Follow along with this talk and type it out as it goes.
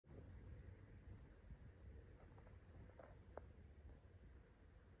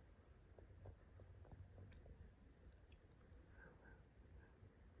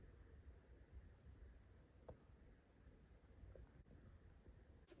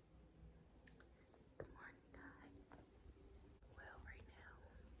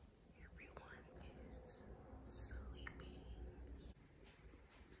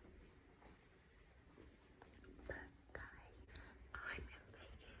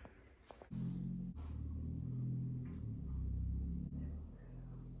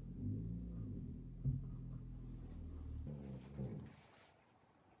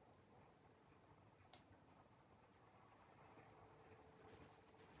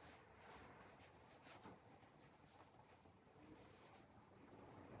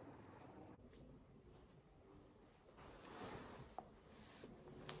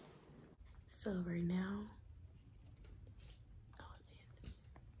So right now,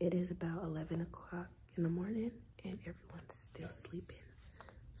 it is about 11 o'clock in the morning and everyone's still sleeping.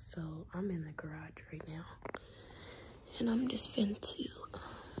 So I'm in the garage right now and I'm just finna to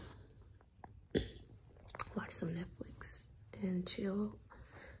watch some Netflix and chill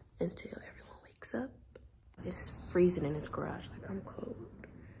until everyone wakes up. It's freezing in this garage, like I'm cold.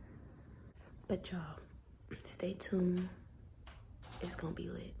 But y'all, stay tuned. It's gonna be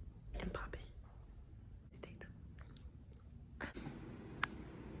lit and popping. Stay tuned.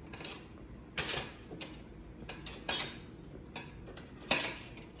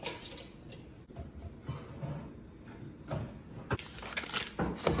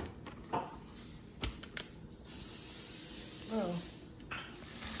 Oh.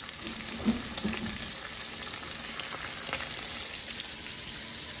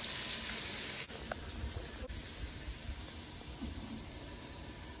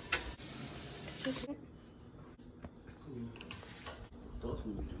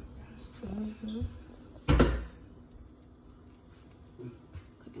 Mm-hmm.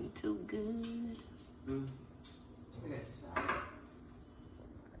 Looking too good.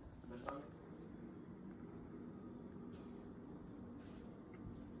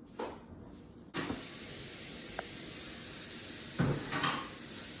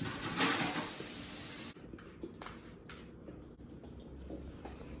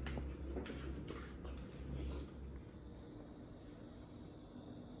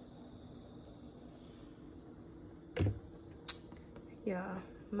 Yeah,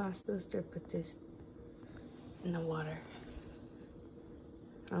 my sister put this in the water.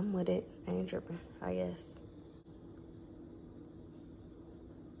 I'm with it. I ain't tripping, I guess.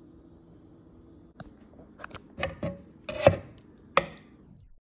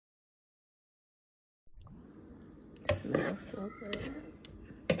 It smells so good.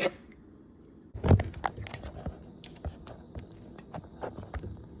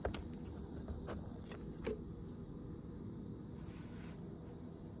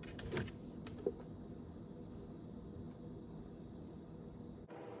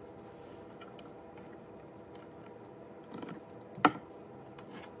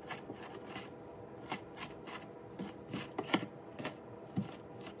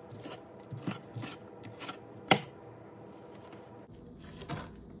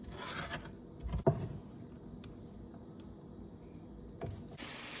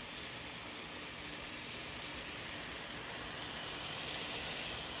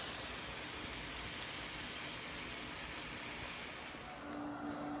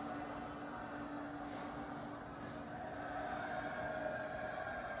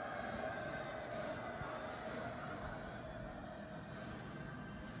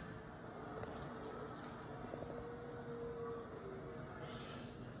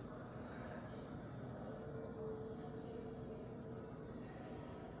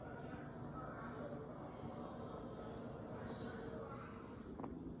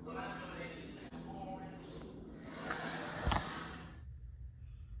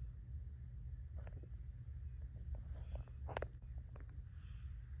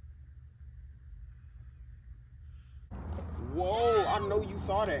 Whoa, I know you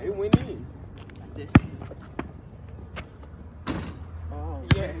saw that. It went in. This. Oh.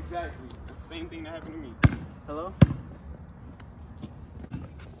 Yeah, exactly. The same thing that happened to me. Hello?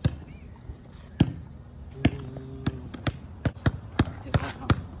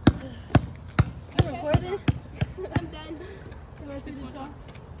 You recording? I'm done.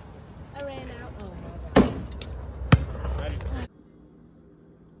 I ran out. Oh my God. Ready?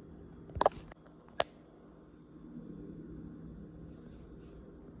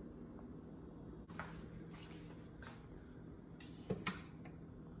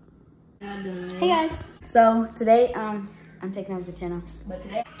 Hey guys. So today I'm taking over the channel. But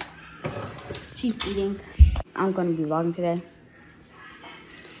today she's eating. I'm gonna be vlogging today.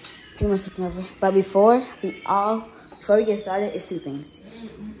 Pretty much taking over. But before we get started, it's two things.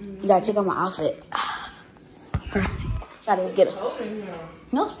 You gotta check out my outfit. Gotta get it.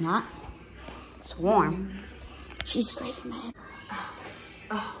 No, it's not. It's warm. She's crazy, man.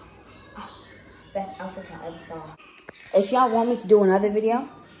 Best outfit I ever saw. If y'all want me to do another video,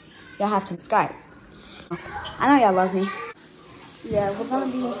 y'all have to subscribe. I know y'all love me. Yeah,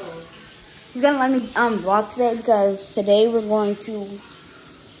 she's gonna let me vlog today because today we're going to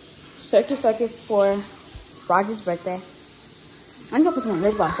Circus for Roger's birthday. I'm gonna put some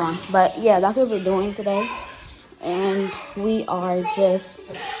lip gloss on, but yeah, that's what we're doing today. And we are just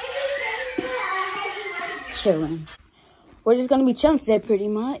chilling. We're just gonna be chilling today pretty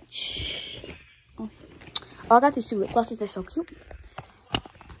much. Oh, I got these two lip glosses, they're so cute.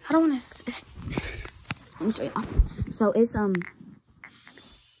 I don't wanna, Let me show you. So it's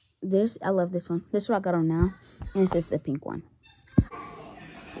this, I love this one. This is what I got on now, and it's just the pink one.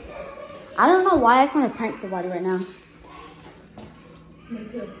 I don't know why I just want to prank somebody right now. Me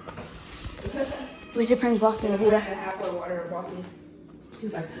too. We should prank Bossy and Vita. Halfway water Bossy. He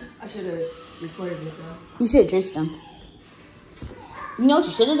was like, I should have recorded it though. You should have drenched them. You know what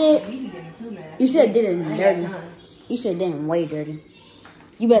you should have did? You should have did it dirty. You should have did it way dirty.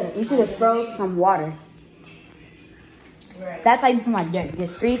 You should have froze some water. Right. That's how you do something dirty.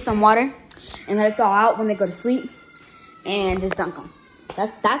 Just freeze some water and let it thaw out when they go to sleep, and just dunk them.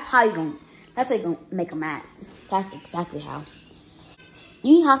 That's how you gonna. That's how you gonna make them mad. That's exactly how.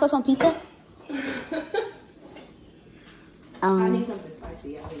 You eat hot sauce on pizza? I need something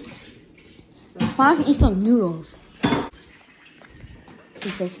spicy. Why don't you eat some noodles? She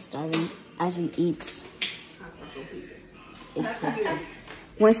says she's starving as she eats. Hot sauce on pizza. Exactly.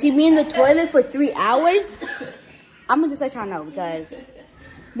 When she be in the toilet for 3 hours, I'm gonna just let y'all know because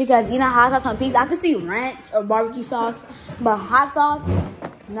you know hot sauce on pizza. I can see ranch or barbecue sauce, but hot sauce,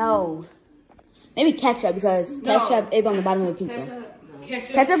 no. Maybe ketchup because ketchup is on the bottom of the pizza.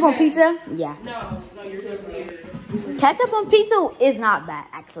 Ketchup on pizza? Yeah. No, you're good. Ketchup on pizza is not bad,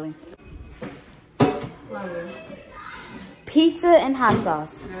 actually. Pizza and hot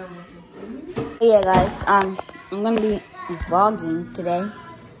sauce. Yeah, guys. I'm gonna be vlogging today.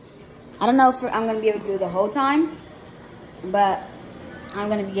 I don't know if I'm gonna be able to do it the whole time, but I'm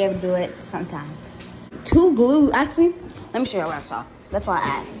gonna be able to do it sometimes. Two glue. Actually, let me show you what I saw. That's why I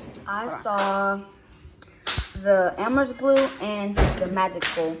asked. I saw the Elmer's glue and the Magic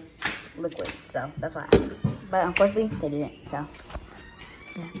Glue liquid, so that's why I asked. But unfortunately, they didn't. So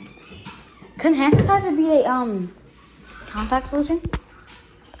yeah. Couldn't hand sanitizer be a contact solution?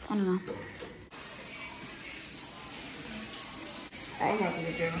 I don't know. I'm about to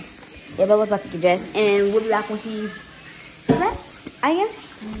get dressed. Yeah, but we're about to get dressed, and we'll be back when she's dressed, I guess.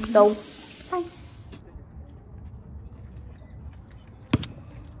 So, bye.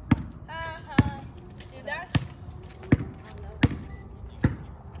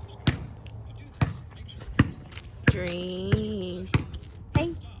 Dream.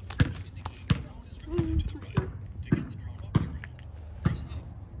 Hey.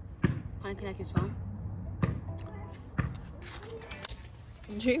 Want to connect your phone?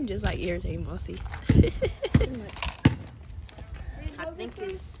 Dream just like irritating Bossy. I think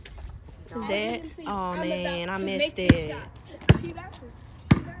it's dead. Oh man, I missed it.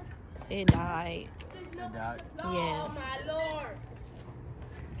 It died. Yeah.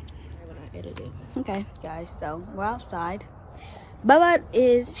 When I edit it. Okay, guys, so we're outside. Bubba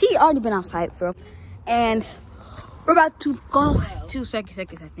she already been outside for, and we're about to go 2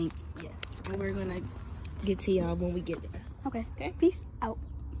 seconds, I think. Yes. And we're gonna get to y'all when we get there. Okay. Peace out.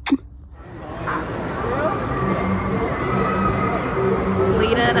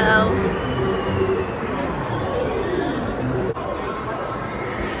 We don't know.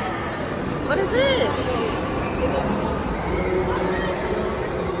 What is this?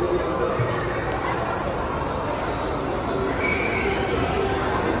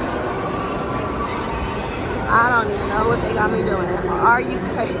 I don't even know what they got me doing. Are you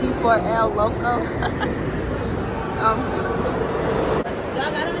crazy for El Loco?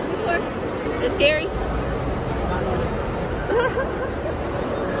 Y'all got on this before? It's scary.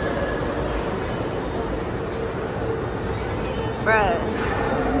 Bruh.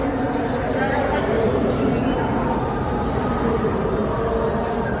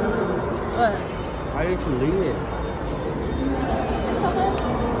 What? Why did you leave it? It's so good.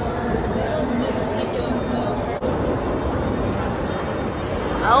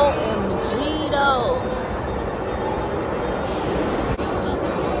 OMG though.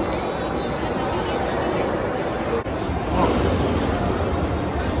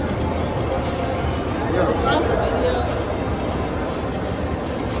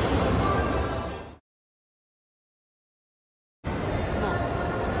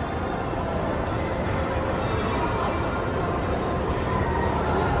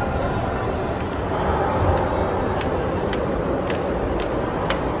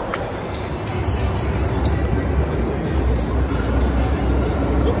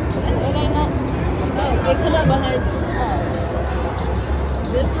 It could have behind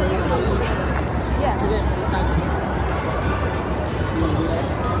this thing. Yeah.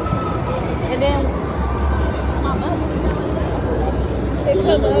 And then my mother it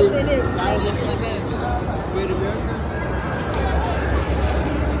come up and it. Great America?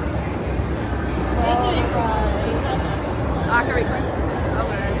 Oh my God. I can record.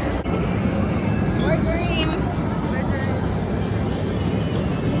 Okay. More dream. More dream.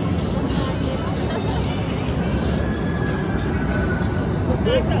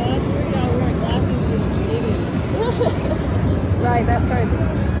 Right, that's crazy.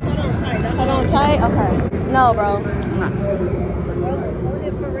 Hold on tight. Okay. No, bro. No. Bro, hold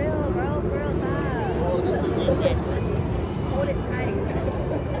it for real, bro. For real, stop. Hold it tight.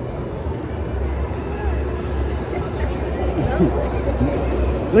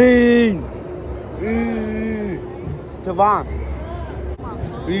 Lean. Tavon.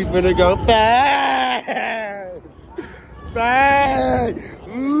 We finna go fast. Fast.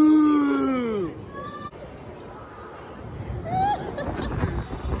 Ooh.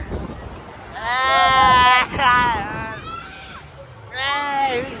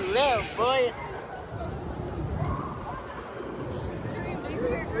 Hey, little boy.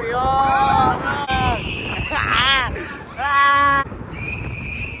 We all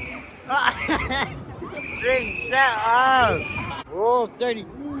Drink, shut up. Oh, 30.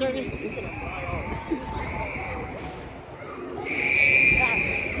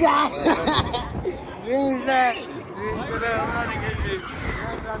 Drink that.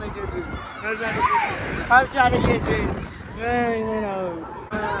 I'm trying to get you. Hey, you know.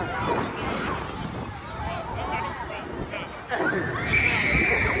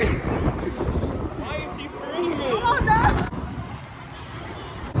 Why is she screaming? Oh no!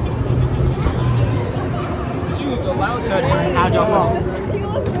 She was a loud touch. Now jump off. She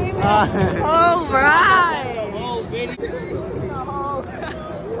was screaming. All right. Oh, baby.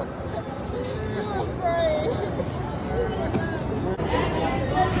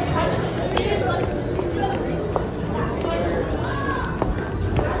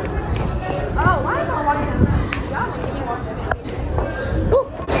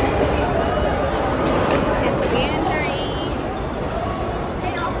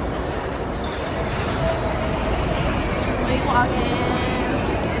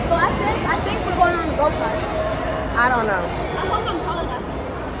 So after this, I think we're going on the go-kart. I don't know. I hope I'm tall enough.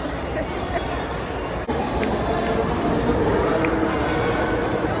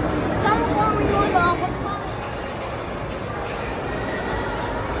 Come on, when you want to go.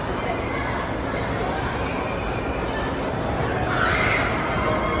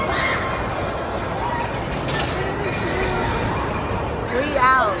 We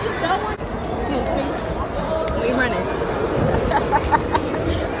out. Excuse me. We running.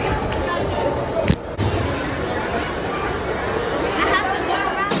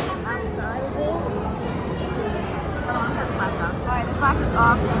 Flash is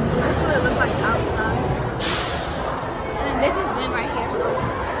off, and this is what it looks like outside. And then this is them right here.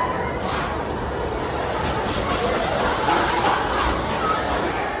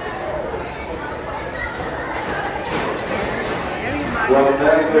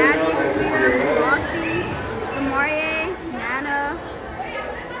 Bossy, Demarie, Nana,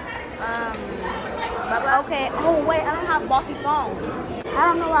 okay, oh wait, I don't have Bossy phone. I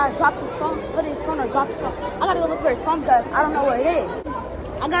don't know where I dropped his phone, put his phone or dropped his phone. I gotta go look for his phone because I don't know where it is.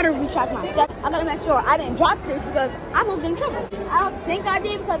 I gotta retract my steps. I gotta make sure I didn't drop this because I was in trouble. I don't think I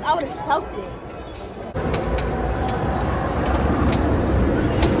did because I would have soaked it.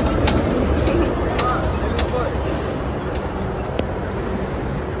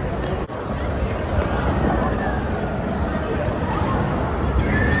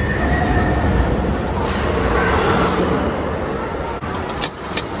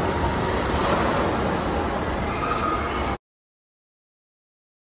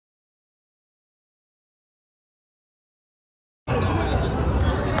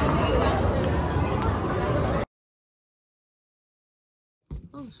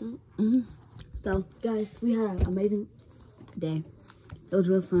 So, guys, we had an amazing day. It was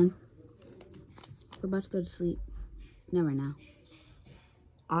real fun. We're about to go to sleep. Not right now.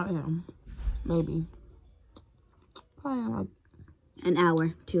 I am. Maybe. Probably like An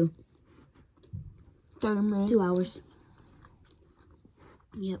hour, 2. 30 minutes. 2 hours.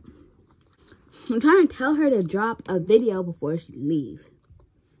 Yep. I'm trying to tell her to drop a video before she leave.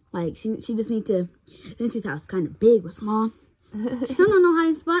 Like, she just need to... This house kind of big but small. She don't know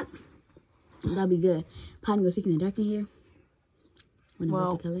hiding spots. That'll be good. Probably go seek in the dark in here.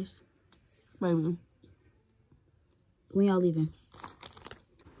 Well, the colors. Maybe. When y'all leaving?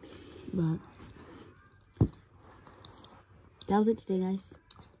 But that was it today, guys.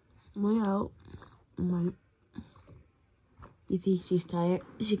 we out. Right. You see, she's tired.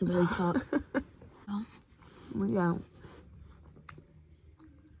 She can barely talk. Oh. We out.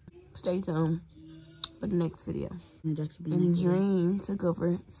 Stay tuned for the next video. And Dream took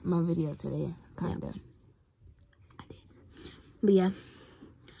over my video today, kind of. I did. But yeah.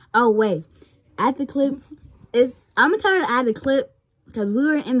 Oh, wait. At the clip, I'm going to tell her to add a clip because we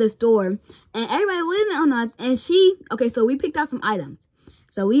were in the store and everybody waiting on us. And okay, so we picked out some items.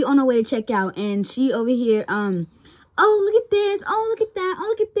 So we on our way to check out and she over here oh, look at this. Oh, look at that. Oh,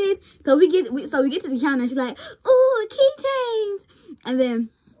 look at this. So we get to the counter and she's like, oh, keychains. And then,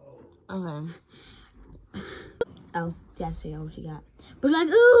 Okay. oh, that's what she got. But like,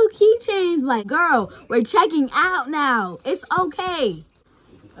 ooh, keychains. Like, girl, we're checking out now. It's okay.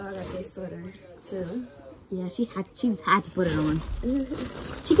 Oh, I got this sweater too. Yeah, she just had to put it on.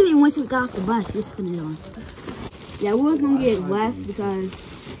 She couldn't even wait till we got off the bus. She just put it on. Yeah, we was gonna get less because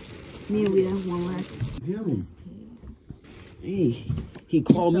me and Rita won less. Hey, he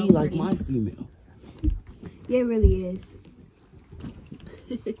called me like my female. Yeah, it really is.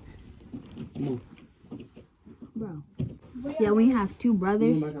 Come on. Bro. Yeah, when you have two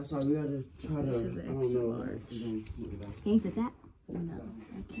brothers. Like I said, we gotta try to. This is an extra large. Can you fit that? No,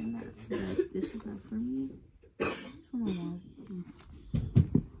 I cannot. This is not for me. It's for my mom.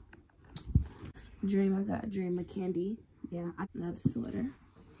 Dream, I got Dream a candy. Yeah. Another sweater.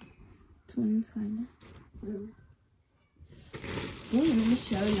 Twins, kind of. Let me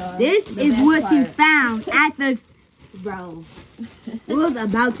show y'all. This the is best what she part. found at the. Bro. We was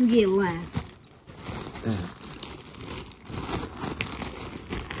about to get left.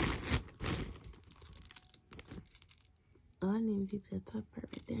 Oh, I didn't even peep that top part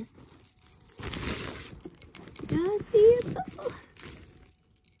right there. You guys see it though?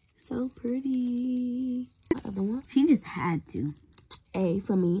 So pretty. Other one. She just had to. A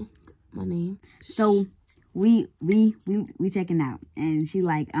for me. My name. So we checking out, and she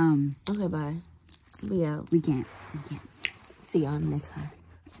like Okay, bye. We out. we can't. See y'all next time.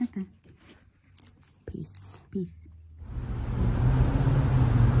 Okay. Peace. Peace.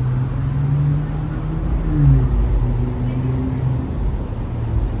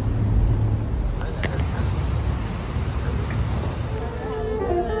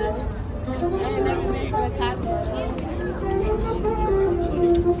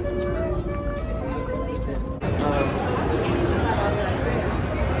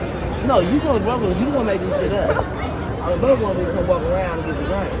 No, you gonna walk. You gonna make me sit up. I'm gonna walk around and get the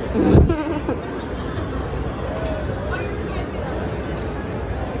right.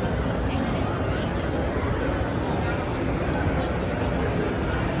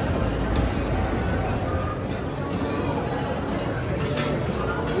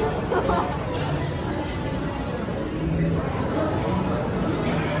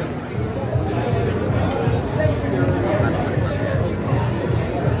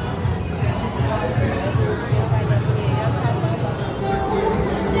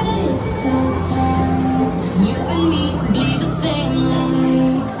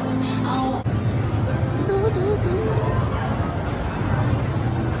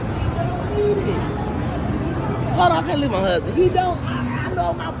 Hold on, I can't leave my husband. He don't. I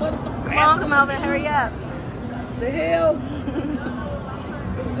know my motherfucker. Come on, come over, hurry up. The hell?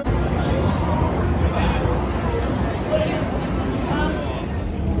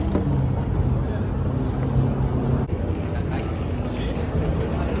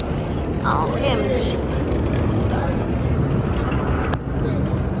 OMG.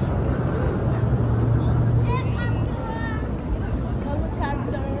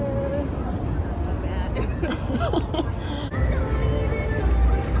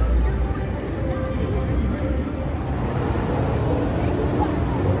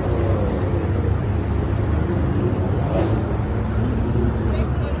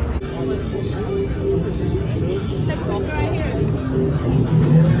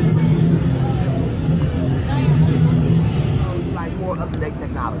 Like more up-to-date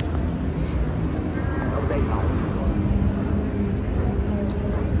technology. Up-to-date knowledge.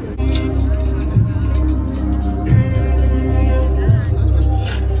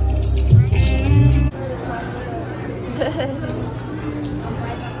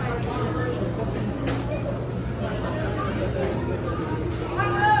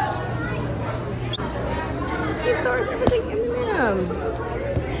 He stores everything in them.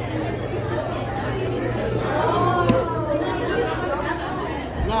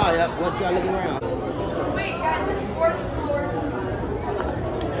 No, yeah, what y'all looking around? Wait, guys, this is fourth floor.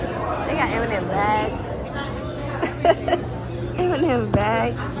 They got M&M bags. M&M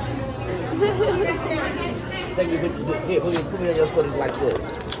bags. Take your put me on your footage like this.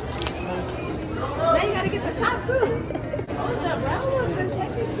 Now you gotta get the top too. Hold up, that one is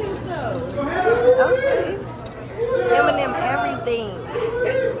heckin' cute though. Okay. M&M everything.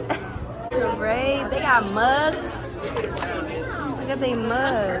 Right? They got mugs. Look at they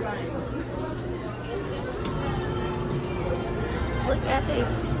mugs. Look at they.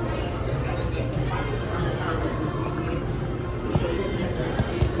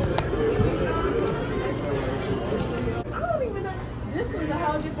 I don't even know. This was a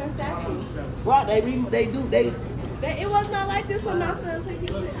whole different statue. Right, they It was not like this when my son took his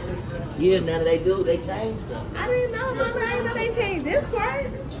picture. Yeah, now that they do, they change stuff. I didn't know, Mama. I didn't know they changed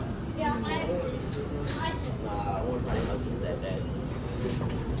Discord. Nah, I was like, must have that day.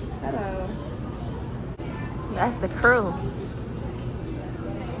 Hello. That's the crew.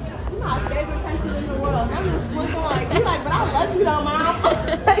 You're my favorite person in the world. And I'm just looking like, you like, but I love you though, Mom.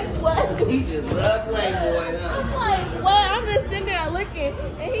 Like, what? He just love Playboy, huh? I'm like, what? I'm just sitting there looking,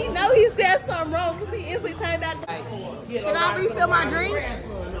 and he know he said something wrong because he instantly turned back. Should I refill my drink?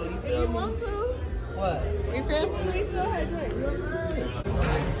 If you want to, What? Refill? refill her drink.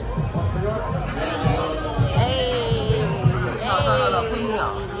 Hey. No, put me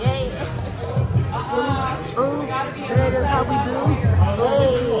on. Hey. Ooh, that is how we do.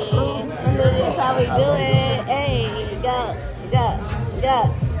 Hey, and that is how we do it. Hey, go.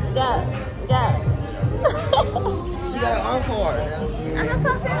 She got her encore. And that's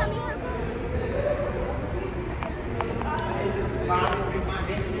what I said. I mean,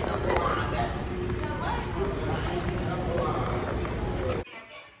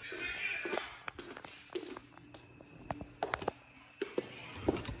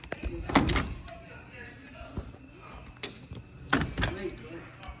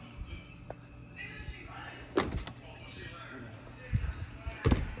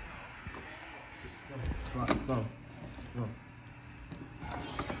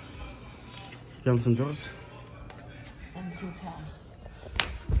 You want some drawers? and 2 towels.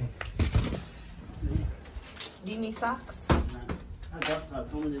 Do you need socks? I got some.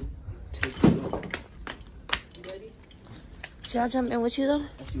 Come and just take it off. Should I jump in with you though?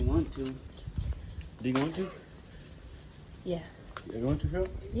 If you want to. Do you want to? Yeah. You want to, Phil?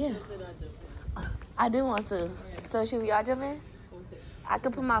 Yeah. I do want to. So should we all jump in? I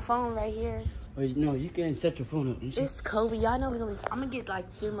could put my phone right here. Wait, no, you can set your phone up. It's Kobe. Y'all know we're gonna be. I'm gonna get like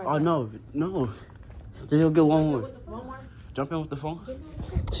 3 more. Oh, no. Just go get one more. One more? Jump in with the phone?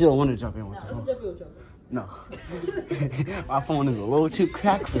 She don't want to jump in with the phone. No. My phone is a little too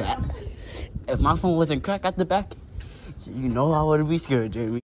cracked for that. If my phone wasn't cracked at the back, you know I wouldn't be scared,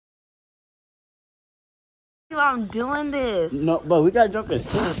 Jamie. I'm doing this. No, but we gotta jump in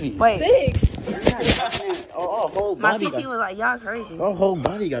 6 feet. Wait. 6. Our whole My body TT was like, y'all crazy. our whole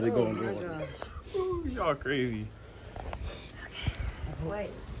body gotta go in the water. Y'all crazy. Wait.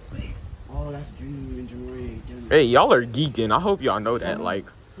 Oh, that's Dream and Joy. Hey, y'all are geeking. I hope y'all know that. Like,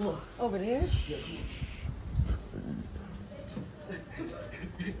 Over there?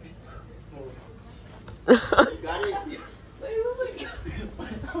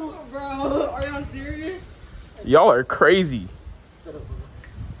 Bro, are y'all serious? y'all are crazy.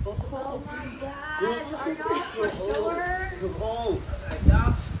 Oh my gosh, are y'all for sure? Come on.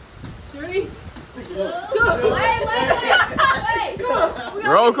 3, 2. Wait.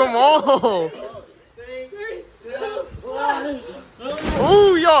 Bro, come on. 3, 2, 1.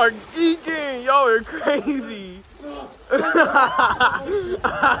 Ooh, y'all are geeking. Y'all are crazy.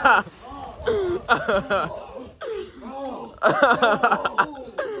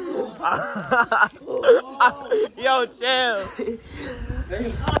 Yo, chill.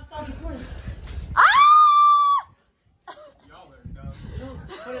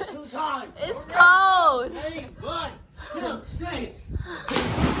 It's cold.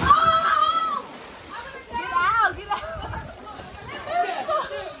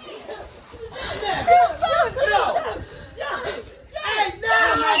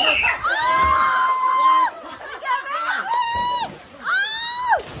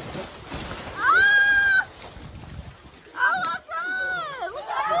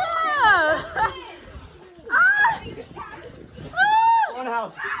 Get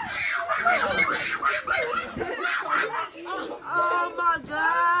out. Oh my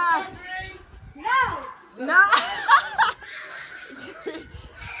God. No.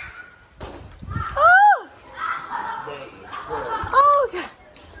 Oh God.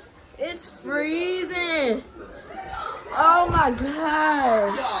 It's freezing. Oh my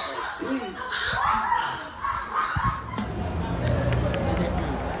gosh.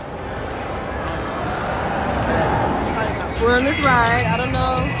 We're on this ride. I don't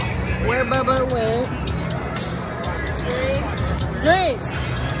know where Bubba went. Drink.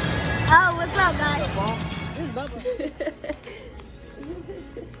 Oh, what's up, guys? This is Bubba.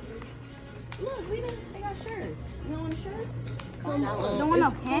 Look, they got shirts. You don't want a shirt? Come on. Don't want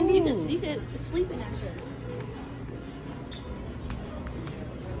no candy. You can sleep in that shirt.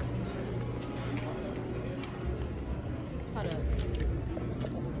 Hold up.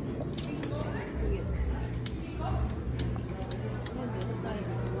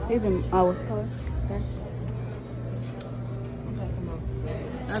 These are what's color? That's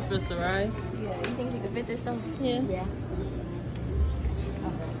That's supposed to rise. Yeah. You think you can fit this though? Yeah. Yeah.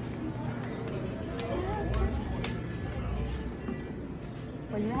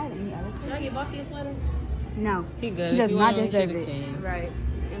 Well, you have any other? Should I get Bossy a sweater? No. He good. He If does you not want one, deserve should've it. came. Right.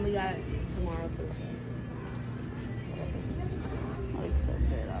 And we got tomorrow too. Oh, it's so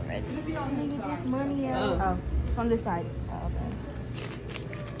good already. This money out. Oh. Oh, from this side. Oh, okay.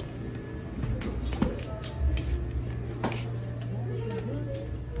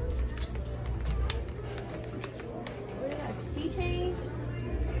 Keychains?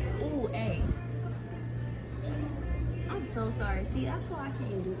 Ooh, A. I'm so sorry. See, that's why I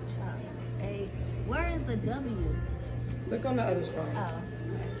can't do the chop. A. Where is the W? Look on the other side. Oh.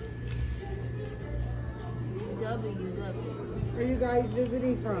 W. Where you guys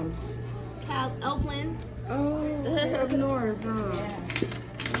visiting from? Cal Oakland. Oh, up north, huh?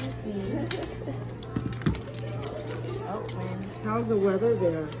 Oakland. How's the weather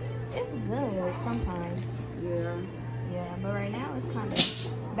there? It's good sometimes. Yeah. Yeah, but right now it's kind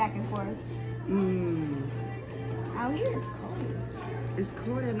of back and forth. Mm. Out here it's cold. It's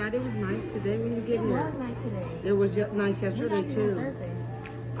cold at night. It was nice today when you get It here. was nice today. It was nice We yesterday got here on too. Thursday.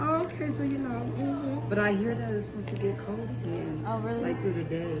 Oh, okay, so you know. But I hear that it's supposed to get cold again. Oh, really? Like through the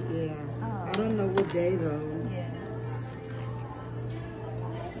day, yeah. Oh. I don't know what day though. Yeah.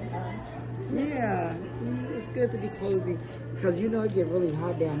 Yeah, it's good to be cozy because you know it get really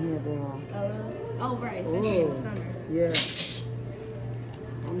hot down here, girl. Oh, really? Oh, right. Especially in the summer. Yeah.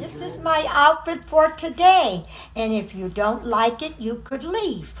 This is my outfit for today, and if you don't like it, you could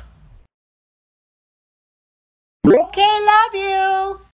leave. Okay,